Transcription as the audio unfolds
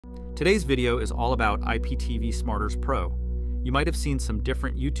Today's video is all about IPTV Smarters Pro. You might have seen some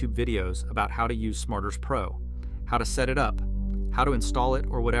different YouTube videos about how to use Smarters Pro, how to set it up, how to install it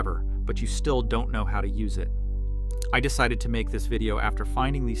or whatever, but you still don't know how to use it. I decided to make this video after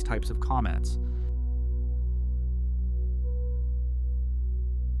finding these types of comments.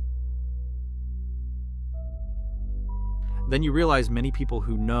 Then you realize many people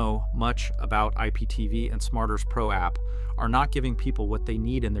who know much about IPTV and Smarters Pro app are not giving people what they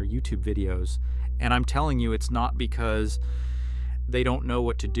need in their YouTube videos. And I'm telling you, it's not because they don't know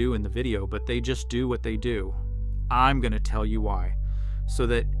what to do in the video, but they just do what they do. I'm going to tell you why, so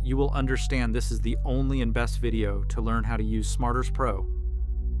that you will understand this is the only and best video to learn how to use Smarters Pro.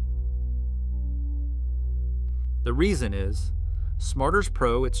 The reason is, Smarters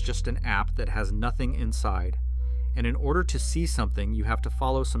Pro, it's just an app that has nothing inside. And in order to see something, you have to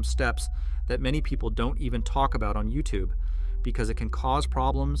follow some steps that many people don't even talk about on YouTube, because it can cause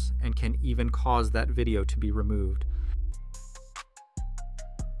problems and can even cause that video to be removed.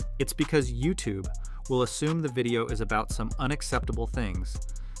 It's because YouTube will assume the video is about some unacceptable things,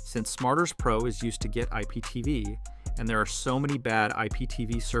 since Smarters Pro is used to get IPTV, and there are so many bad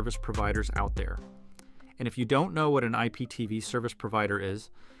IPTV service providers out there. And if you don't know what an IPTV service provider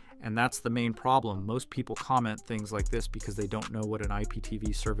is, and that's the main problem, most people comment things like this because they don't know what an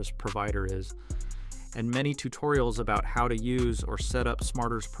IPTV service provider is. And many tutorials about how to use or set up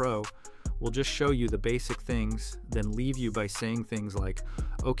Smarters Pro will just show you the basic things, then leave you by saying things like,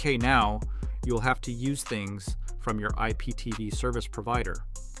 okay, now you'll have to use things from your IPTV service provider.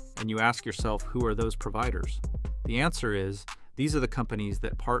 And you ask yourself, who are those providers? The answer is, these are the companies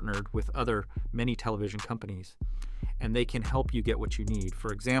that partnered with many television companies, and they can help you get what you need.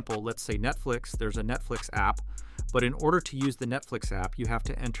 For example, let's say Netflix, there's a Netflix app, but in order to use the Netflix app, you have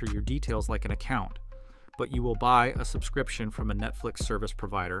to enter your details like an account. But you will buy a subscription from a Netflix service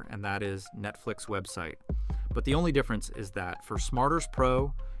provider, and that is Netflix website. But the only difference is that for Smarters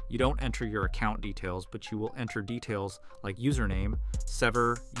Pro, you don't enter your account details, but you will enter details like username,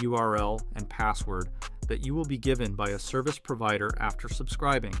 server, URL, and password that you will be given by a service provider after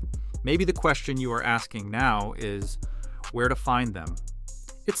subscribing. Maybe the question you are asking now is where to find them.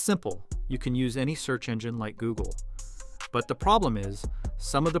 It's simple. You can use any search engine like Google. But the problem is,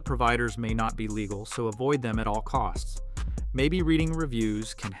 some of the providers may not be legal, so avoid them at all costs. Maybe reading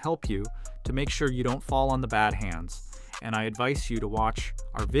reviews can help you to make sure you don't fall on the bad hands. And I advise you to watch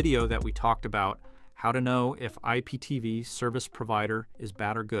our video that we talked about how to know if IPTV service provider is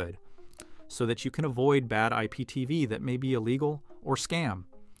bad or good, so that you can avoid bad IPTV that may be illegal or scam.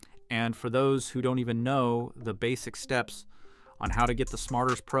 And for those who don't even know the basic steps on how to get the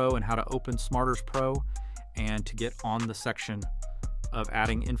Smarters Pro and how to open Smarters Pro and to get on the section of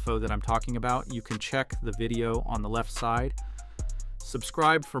adding info that I'm talking about, you can check the video on the left side.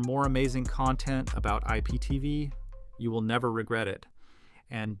 Subscribe for more amazing content about IPTV. You will never regret it.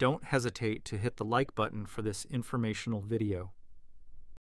 And don't hesitate to hit the like button for this informational video.